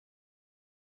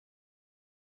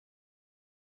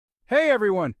Hey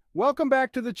everyone, welcome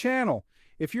back to the channel.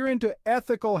 If you're into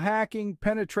ethical hacking,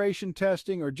 penetration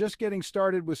testing, or just getting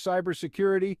started with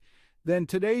cybersecurity, then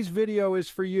today's video is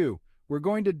for you. We're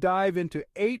going to dive into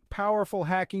 8 powerful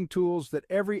hacking tools that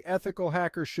every ethical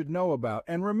hacker should know about.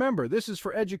 And remember, this is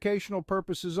for educational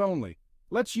purposes only.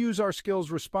 Let's use our skills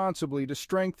responsibly to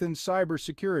strengthen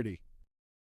cybersecurity.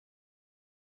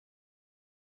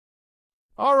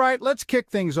 All right, let's kick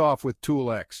things off with Tool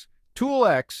X. Tool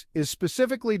X is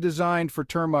specifically designed for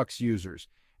Termux users,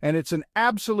 and it's an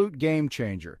absolute game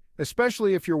changer,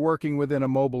 especially if you're working within a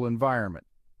mobile environment.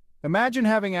 Imagine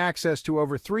having access to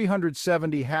over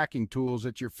 370 hacking tools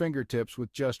at your fingertips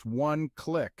with just one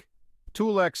click.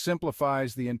 Tool X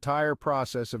simplifies the entire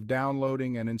process of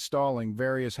downloading and installing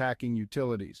various hacking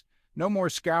utilities. No more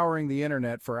scouring the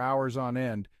internet for hours on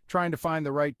end, trying to find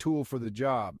the right tool for the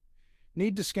job.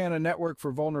 Need to scan a network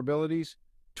for vulnerabilities?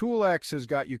 Tool X has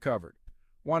got you covered.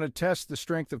 Want to test the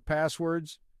strength of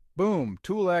passwords? Boom,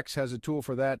 Tool X has a tool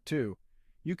for that too.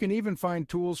 You can even find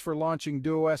tools for launching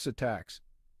DOS attacks,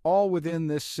 all within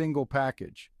this single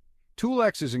package. Tool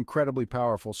X is incredibly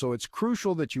powerful, so it's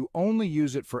crucial that you only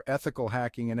use it for ethical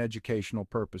hacking and educational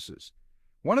purposes.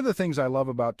 One of the things I love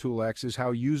about Tool X is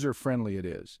how user-friendly it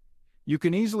is. You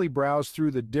can easily browse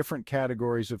through the different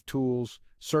categories of tools,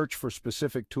 search for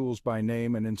specific tools by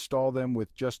name, and install them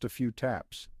with just a few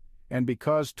taps. And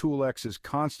because Tool X is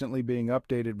constantly being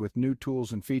updated with new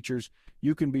tools and features,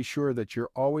 you can be sure that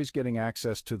you're always getting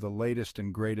access to the latest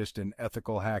and greatest in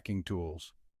ethical hacking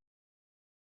tools.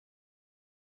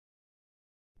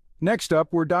 Next up,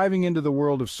 we're diving into the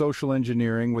world of social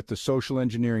engineering with the Social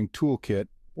Engineering Toolkit,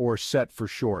 or SET for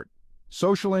short.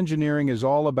 Social engineering is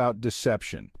all about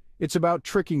deception. It's about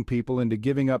tricking people into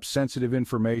giving up sensitive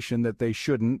information that they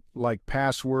shouldn't, like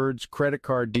passwords, credit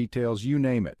card details, you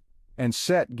name it. And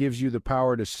SET gives you the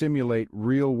power to simulate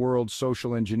real-world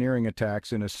social engineering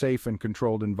attacks in a safe and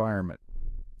controlled environment.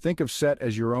 Think of SET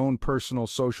as your own personal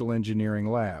social engineering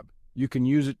lab. You can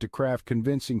use it to craft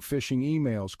convincing phishing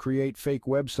emails, create fake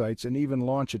websites, and even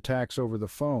launch attacks over the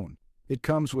phone. It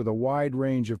comes with a wide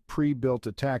range of pre-built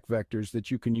attack vectors that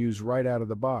you can use right out of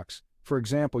the box. For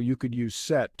example, you could use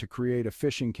SET to create a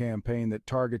phishing campaign that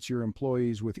targets your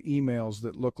employees with emails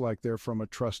that look like they're from a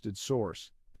trusted source.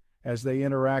 As they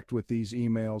interact with these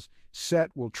emails,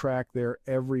 SET will track their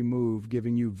every move,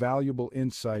 giving you valuable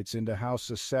insights into how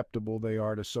susceptible they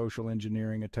are to social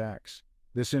engineering attacks.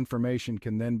 This information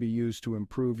can then be used to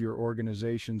improve your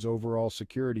organization's overall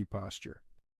security posture.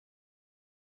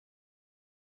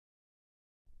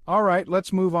 All right,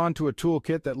 let's move on to a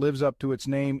toolkit that lives up to its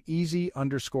name,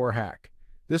 Easy_Hack.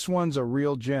 This one's a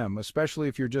real gem, especially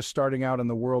if you're just starting out in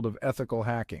the world of ethical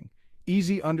hacking.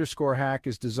 Easy_Hack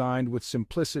is designed with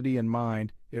simplicity in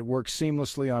mind. It works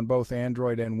seamlessly on both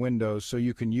Android and Windows, so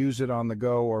you can use it on the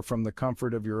go or from the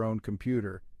comfort of your own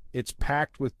computer. It's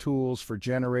packed with tools for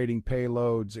generating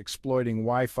payloads, exploiting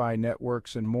Wi-Fi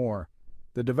networks, and more.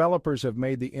 The developers have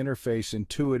made the interface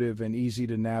intuitive and easy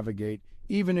to navigate,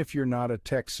 even if you're not a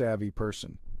tech-savvy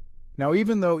person. Now,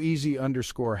 even though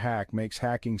Easy_Hack makes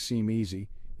hacking seem easy,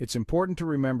 it's important to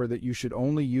remember that you should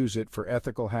only use it for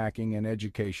ethical hacking and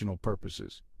educational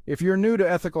purposes. If you're new to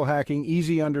ethical hacking,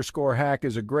 Easy_Hack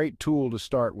is a great tool to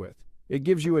start with. It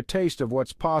gives you a taste of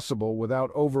what's possible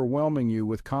without overwhelming you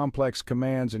with complex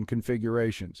commands and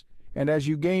configurations. And as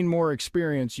you gain more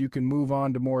experience, you can move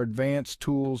on to more advanced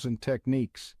tools and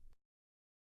techniques.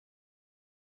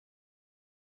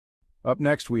 Up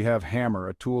next, we have Hammer,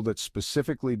 a tool that's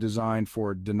specifically designed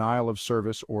for denial of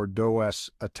service or DOS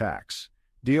attacks.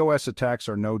 DOS attacks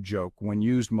are no joke. When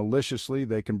used maliciously,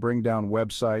 they can bring down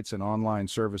websites and online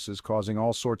services, causing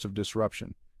all sorts of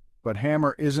disruption. But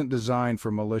Hammer isn't designed for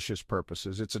malicious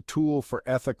purposes. It's a tool for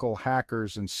ethical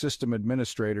hackers and system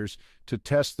administrators to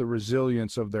test the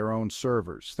resilience of their own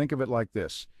servers. Think of it like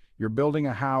this. You're building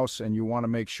a house and you want to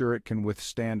make sure it can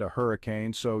withstand a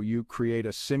hurricane, so you create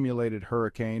a simulated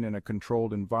hurricane in a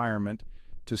controlled environment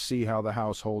to see how the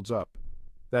house holds up.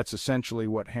 That's essentially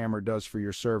what Hammer does for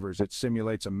your servers. It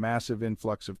simulates a massive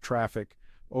influx of traffic,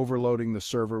 overloading the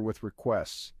server with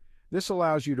requests. This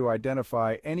allows you to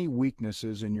identify any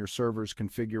weaknesses in your server's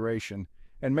configuration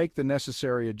and make the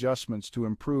necessary adjustments to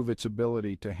improve its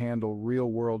ability to handle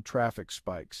real-world traffic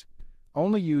spikes.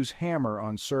 Only use Hammer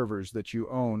on servers that you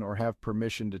own or have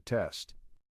permission to test.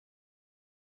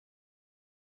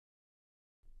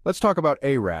 Let's talk about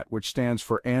ARAT, which stands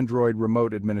for Android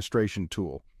Remote Administration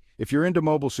Tool. If you're into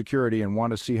mobile security and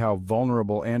want to see how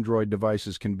vulnerable Android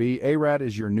devices can be, ARAT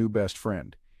is your new best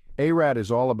friend. ARAT is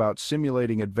all about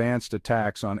simulating advanced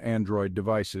attacks on Android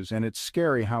devices, and it's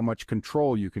scary how much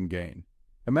control you can gain.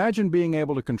 Imagine being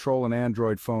able to control an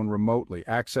Android phone remotely,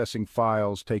 accessing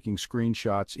files, taking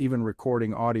screenshots, even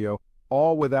recording audio,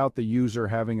 all without the user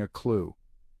having a clue.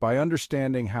 By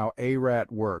understanding how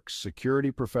ARAT works,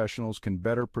 security professionals can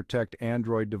better protect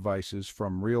Android devices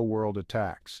from real-world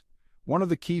attacks. One of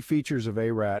the key features of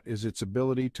ARAT is its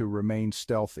ability to remain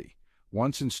stealthy.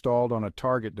 Once installed on a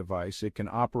target device, it can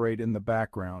operate in the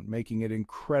background, making it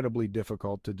incredibly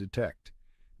difficult to detect.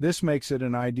 This makes it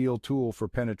an ideal tool for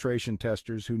penetration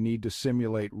testers who need to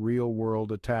simulate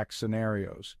real-world attack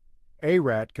scenarios.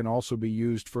 ARAT can also be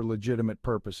used for legitimate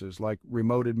purposes like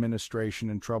remote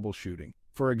administration and troubleshooting.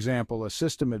 For example, a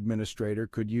system administrator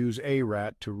could use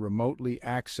ARAT to remotely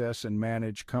access and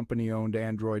manage company-owned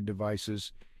Android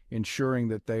devices, ensuring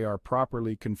that they are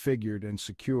properly configured and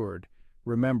secured.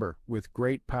 Remember, with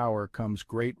great power comes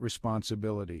great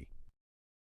responsibility.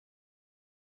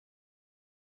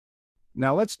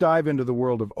 Now let's dive into the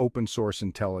world of open source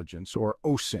intelligence, or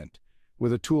OSINT,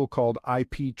 with a tool called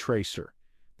IP Tracer.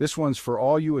 This one's for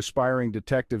all you aspiring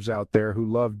detectives out there who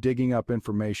love digging up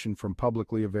information from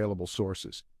publicly available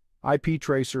sources. IP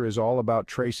Tracer is all about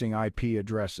tracing IP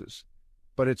addresses.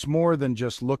 But it's more than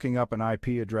just looking up an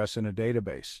IP address in a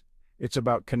database. It's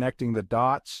about connecting the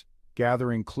dots,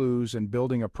 gathering clues, and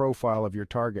building a profile of your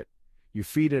target. You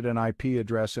feed it an IP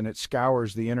address and it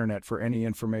scours the internet for any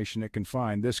information it can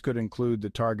find. This could include the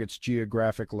target's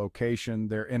geographic location,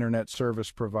 their internet service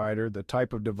provider, the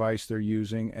type of device they're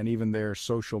using, and even their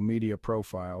social media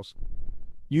profiles.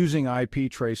 Using IP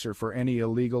Tracer for any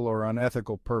illegal or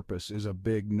unethical purpose is a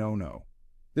big no-no.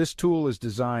 This tool is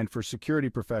designed for security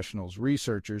professionals,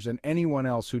 researchers, and anyone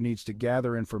else who needs to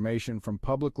gather information from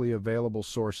publicly available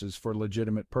sources for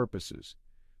legitimate purposes.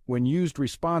 When used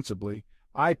responsibly,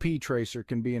 IP Tracer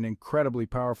can be an incredibly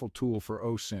powerful tool for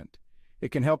OSINT.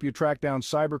 It can help you track down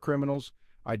cybercriminals,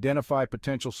 identify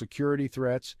potential security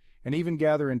threats, and even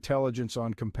gather intelligence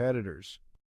on competitors.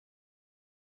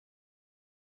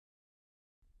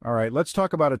 All right, let's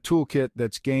talk about a toolkit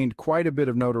that's gained quite a bit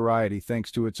of notoriety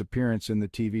thanks to its appearance in the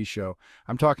TV show.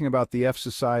 I'm talking about the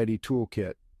F-Society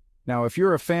Toolkit. Now, if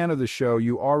you're a fan of the show,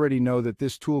 you already know that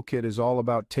this toolkit is all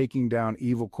about taking down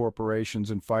evil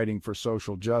corporations and fighting for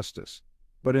social justice.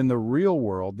 But in the real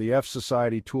world, the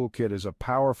F-Society Toolkit is a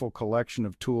powerful collection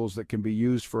of tools that can be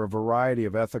used for a variety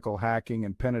of ethical hacking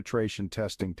and penetration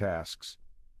testing tasks.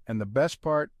 And the best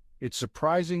part? It's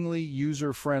surprisingly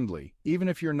user-friendly, even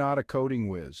if you're not a coding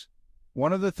whiz.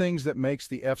 One of the things that makes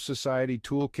the F-Society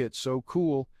Toolkit so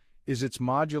cool is its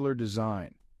modular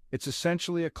design. It's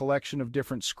essentially a collection of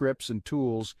different scripts and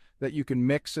tools that you can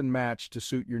mix and match to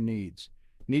suit your needs.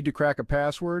 Need to crack a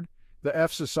password? The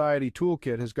F-Society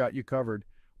Toolkit has got you covered.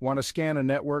 Want to scan a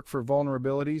network for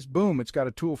vulnerabilities? Boom, it's got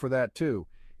a tool for that too.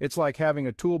 It's like having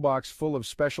a toolbox full of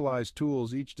specialized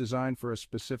tools, each designed for a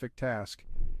specific task.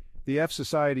 The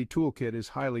F-Society Toolkit is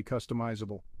highly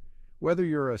customizable. Whether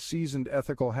you're a seasoned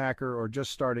ethical hacker or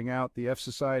just starting out, the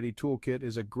F-Society Toolkit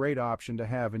is a great option to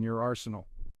have in your arsenal.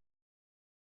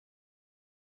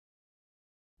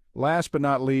 Last but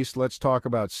not least, let's talk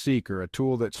about Seeker, a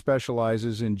tool that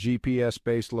specializes in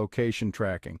GPS-based location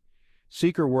tracking.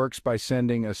 Seeker works by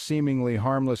sending a seemingly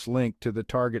harmless link to the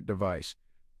target device.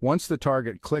 Once the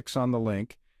target clicks on the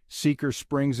link, Seeker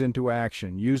springs into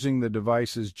action, using the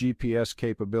device's GPS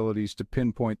capabilities to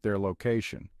pinpoint their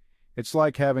location. It's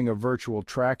like having a virtual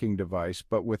tracking device,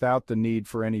 but without the need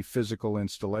for any physical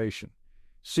installation.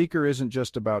 Seeker isn't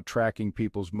just about tracking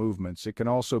people's movements. It can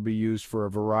also be used for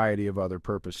a variety of other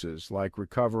purposes, like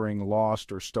recovering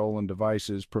lost or stolen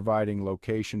devices, providing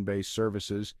location-based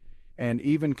services, and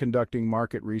even conducting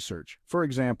market research. For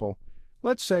example,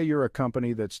 let's say you're a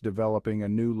company that's developing a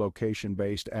new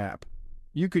location-based app.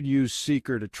 You could use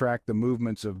Seeker to track the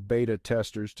movements of beta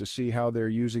testers to see how they're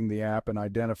using the app and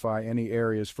identify any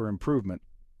areas for improvement.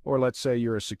 Or let's say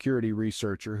you're a security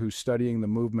researcher who's studying the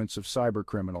movements of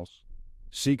cybercriminals.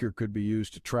 Seeker could be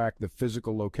used to track the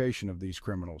physical location of these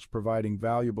criminals, providing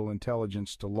valuable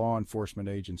intelligence to law enforcement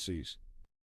agencies.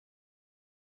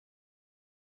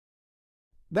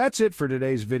 That's it for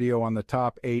today's video on the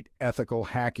top 8 ethical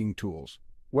hacking tools.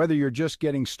 Whether you're just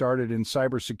getting started in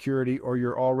cybersecurity or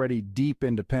you're already deep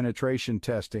into penetration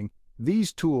testing,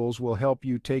 these tools will help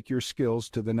you take your skills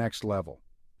to the next level.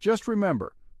 Just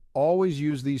remember, always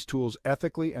use these tools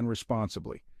ethically and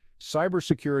responsibly.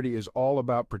 Cybersecurity is all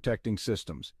about protecting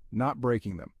systems, not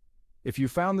breaking them. If you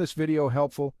found this video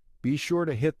helpful, be sure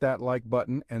to hit that like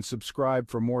button and subscribe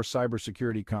for more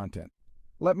cybersecurity content.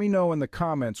 Let me know in the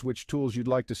comments which tools you'd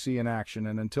like to see in action,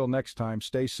 and until next time,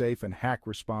 stay safe and hack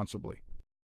responsibly.